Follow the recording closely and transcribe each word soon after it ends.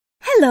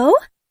Hello,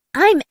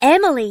 I'm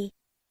Emily.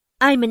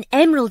 I'm an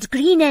emerald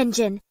green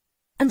engine,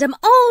 and I'm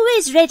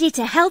always ready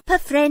to help a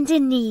friend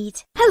in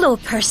need. Hello,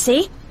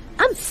 Percy.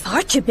 I'm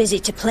far too busy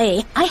to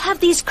play. I have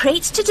these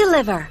crates to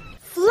deliver.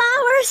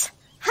 Flowers?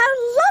 How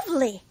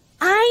lovely!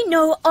 I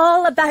know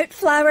all about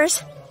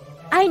flowers.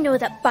 I know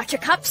that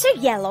buttercups are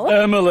yellow.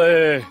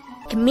 Emily!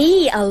 Took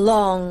me a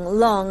long,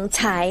 long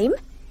time.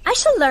 I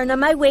shall learn on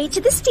my way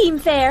to the steam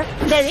fair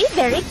very,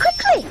 very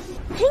quickly.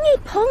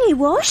 Pingy-pongy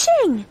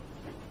washing.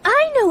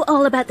 I know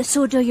all about the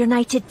Sodo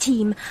United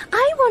team.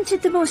 I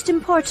wanted the most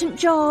important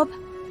job.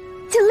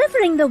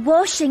 Delivering the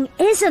washing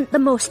isn't the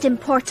most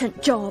important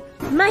job.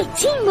 My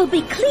team will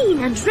be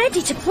clean and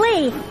ready to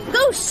play.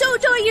 Go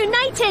Sodo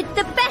United,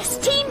 the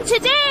best team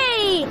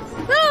today!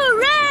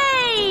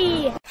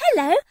 Hooray!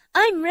 Hello,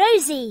 I'm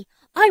Rosie.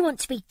 I want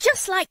to be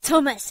just like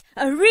Thomas,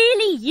 a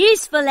really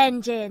useful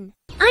engine.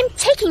 I'm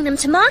taking them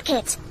to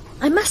market.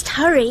 I must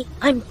hurry.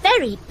 I'm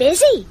very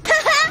busy.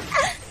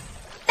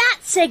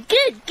 That's a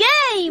good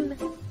game.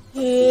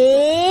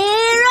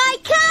 Here I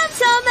come,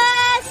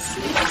 Thomas!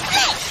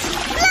 Flick,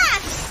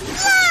 flash,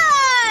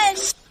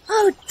 flash!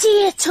 Oh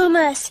dear,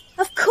 Thomas.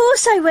 Of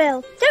course I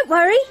will. Don't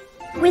worry.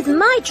 With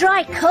my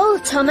dry coal,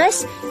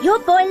 Thomas, your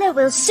boiler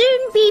will soon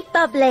be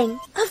bubbling.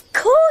 Of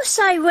course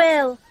I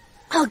will.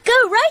 I'll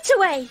go right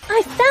away.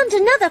 I found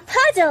another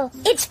puddle.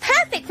 It's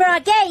perfect for our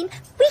game.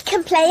 We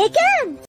can play again.